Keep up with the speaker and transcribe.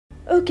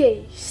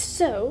Okay,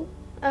 so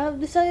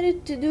I've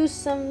decided to do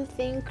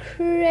something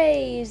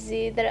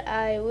crazy that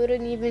I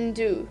wouldn't even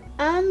do.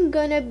 I'm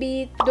gonna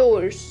beat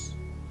doors,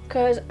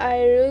 cause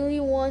I really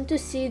want to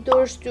see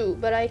doors 2,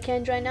 but I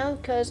can't right now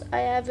cause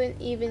I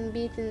haven't even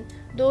beaten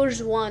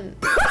doors 1.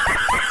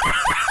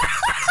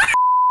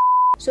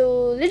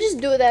 So let's just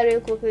do that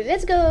real quickly.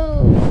 Let's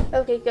go.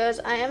 Okay,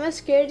 cause I am a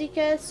scaredy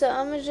cat, so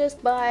I'm gonna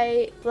just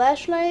buy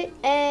flashlight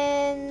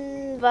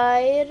and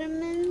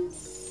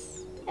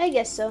vitamins. I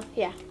guess so.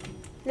 Yeah.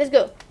 Let's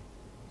go.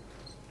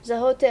 The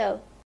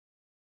hotel.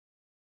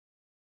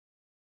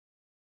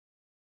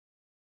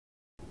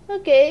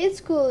 Okay, it's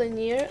cool in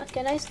here.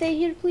 Can I stay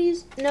here,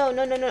 please? No.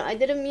 I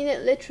didn't mean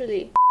it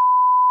literally.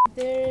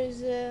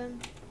 There's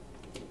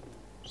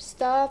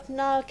Stop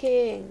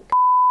knocking.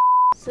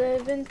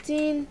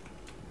 17.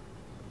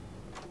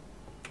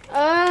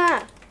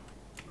 Ah!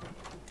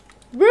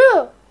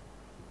 Bro!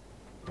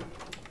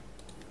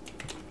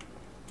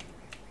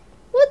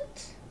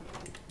 What?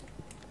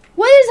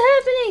 What is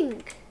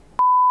happening?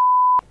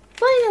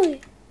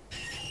 Finally!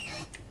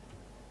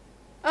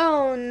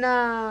 Oh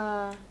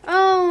nah.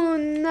 Oh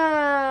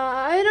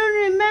nah. I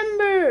don't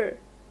remember.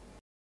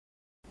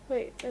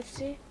 Wait, let's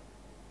see.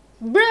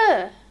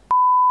 Bruh!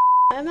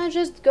 I might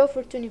just go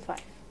for 25.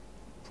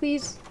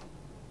 Please.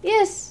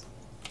 Yes!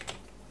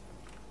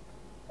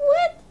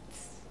 What?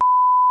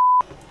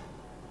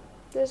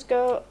 Let's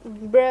go.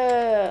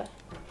 Bruh.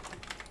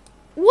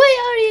 Why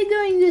are you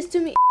doing this to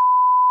me?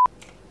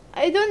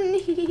 I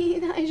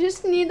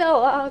just need a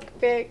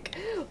lockpick.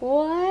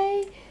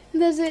 Why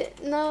does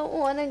it not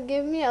want to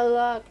give me a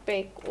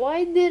lockpick?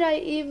 Why did I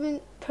even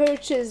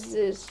purchase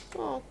this?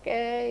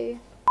 Okay.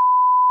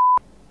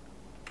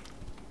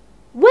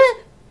 What?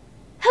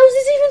 How is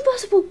this even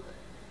possible?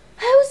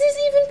 How is this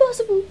even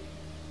possible?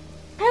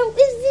 How is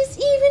this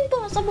even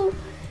possible?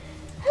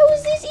 How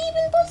is this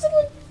even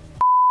possible?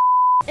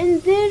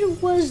 And there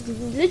was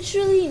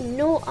literally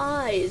no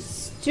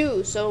eyes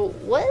too, so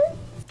what?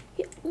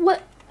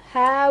 What?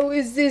 How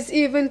is this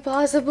even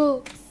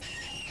possible?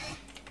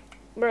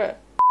 Bruh.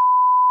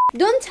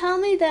 Don't tell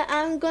me that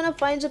I'm gonna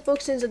find the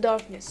books in the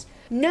darkness.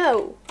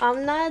 No,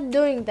 I'm not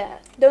doing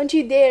that. Don't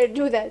you dare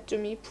do that to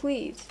me,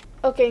 please.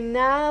 Okay,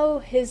 now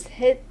his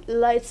head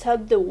lights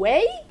up the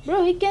way?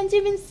 Bro, he can't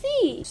even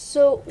see.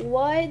 So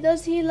why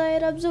does he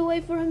light up the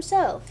way for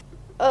himself?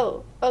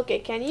 Oh, okay,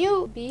 can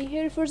you be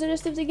here for the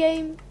rest of the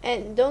game?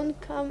 And don't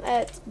come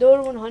at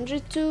door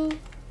 102?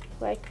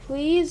 Like,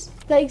 please?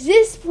 Like,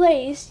 this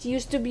place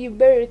used to be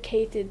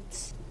barricaded.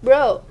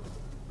 Bro.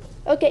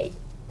 Okay.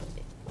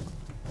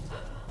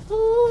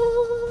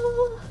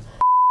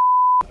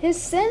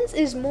 His sense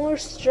is more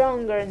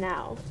stronger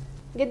now.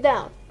 Get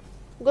down.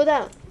 Go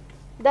down.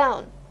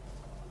 Down.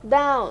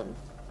 Down.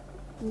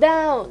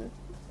 Down.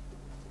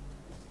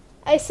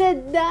 I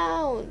said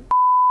down.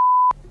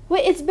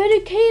 Wait, it's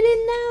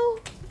barricaded now?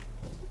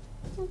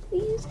 Oh,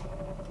 please.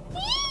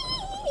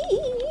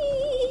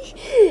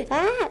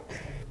 Ah.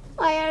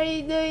 Why are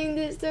you doing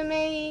this to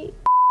me?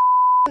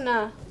 Oh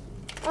no.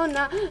 Oh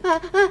no.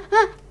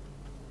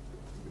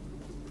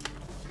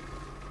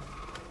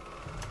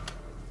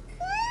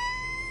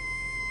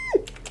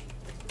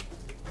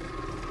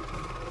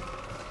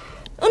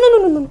 Oh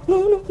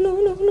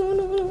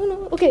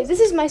no. Okay, this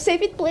is my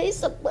safest place,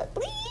 so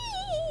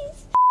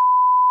please.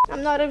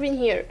 I'm not even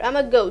here. I'm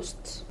a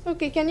ghost.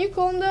 Okay, can you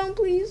calm down,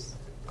 please?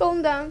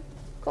 Calm down.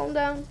 Calm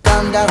down.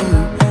 Calm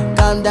down.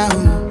 Calm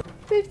down.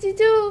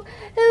 52.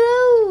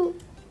 Hello.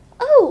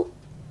 Oh,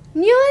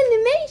 new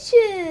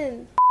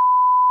animation.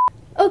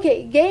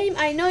 Okay, game,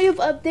 I know you've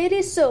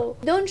updated, so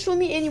don't show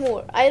me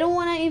anymore. I don't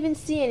want to even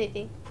see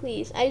anything.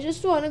 Please, I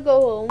just want to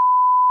go home.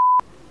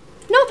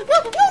 No.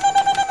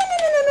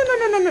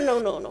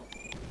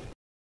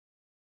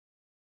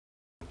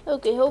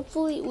 Okay,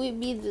 hopefully we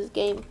beat this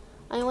game.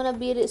 I want to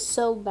beat it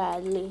so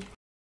badly.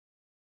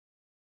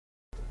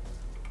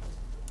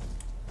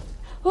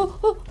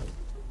 Oh.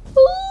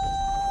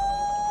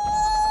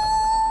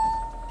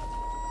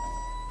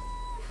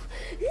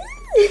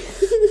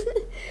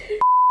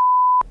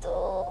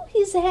 Oh,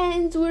 his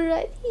hands were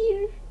right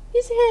here.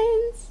 His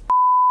hands.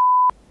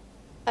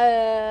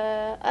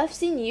 I've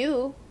seen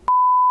you.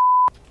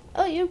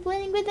 Oh, you're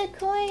playing with a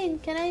coin.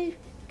 Can I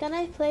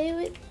play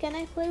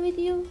with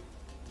you?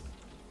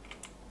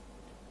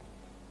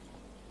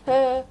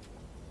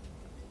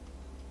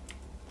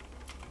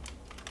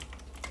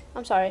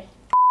 I'm sorry.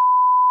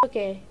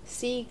 Okay,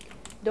 Seek,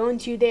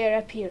 don't you dare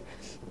appear.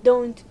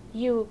 Don't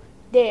you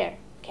dare,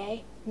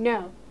 okay?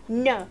 No,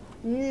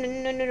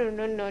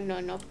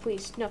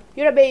 please, no.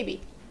 You're a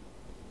baby.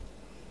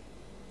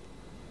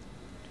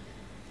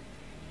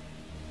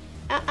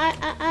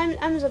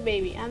 I'm the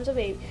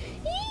baby.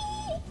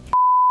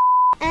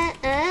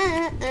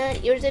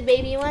 You're the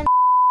baby one.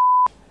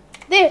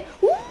 There.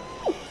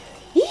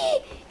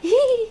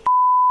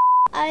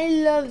 I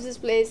love this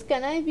place.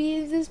 Can I be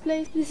in this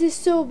place? This is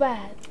so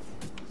bad.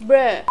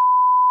 Bruh.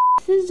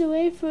 This is the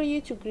way for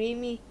you to greet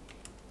me.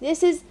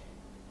 This is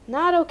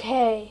not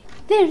okay.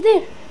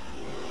 There.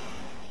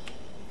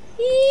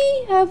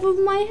 Half of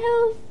my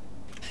health.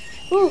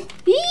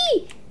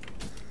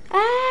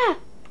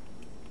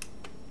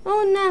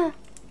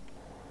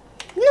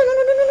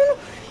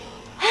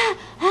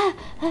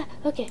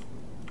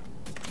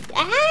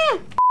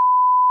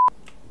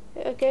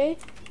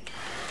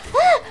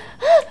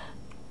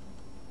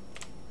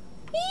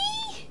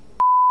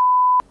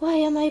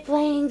 I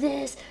playing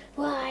this?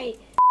 Why?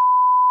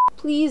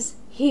 Please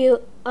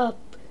heal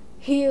up.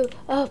 Heal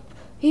up.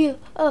 Heal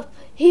up.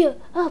 Heal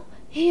up.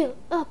 Heal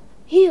up.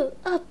 Heal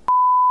up.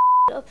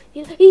 Up.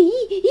 Heal.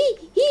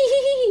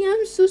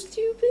 I'm so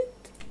stupid.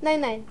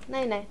 99,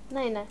 99,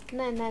 99,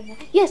 99.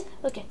 Yes,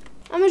 okay.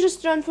 I'ma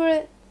just run for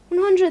it.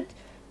 100,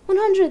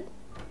 100,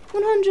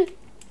 100.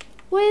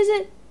 Why is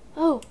it?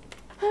 Oh.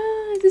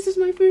 This is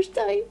my first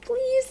time.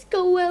 Please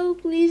go well.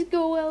 Please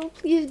go well.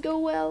 Please go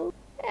well.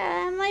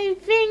 My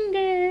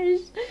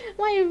fingers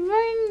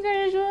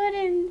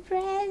wouldn't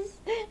press.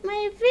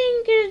 My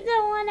fingers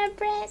don't wanna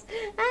press.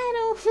 I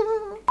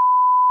don't.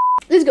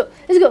 Let's go.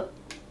 Let's go.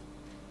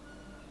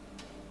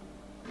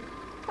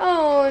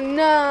 Oh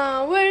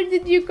no! Where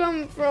did you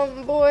come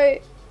from,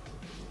 boy?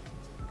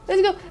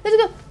 Let's go. Let's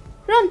go.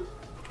 Run.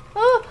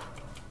 Oh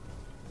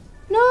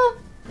no.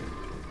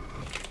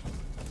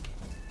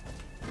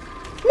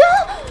 No!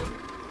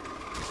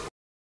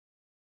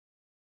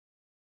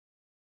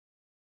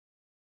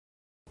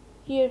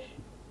 Here.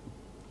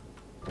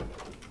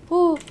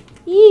 Oh,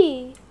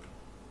 yee.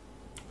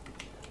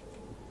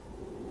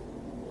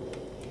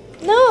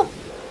 No.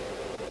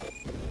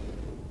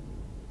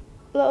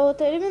 لا هو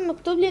تقريبا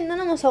مكتوب لي ان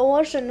انا ما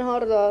اصورش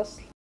النهارده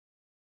اصلا.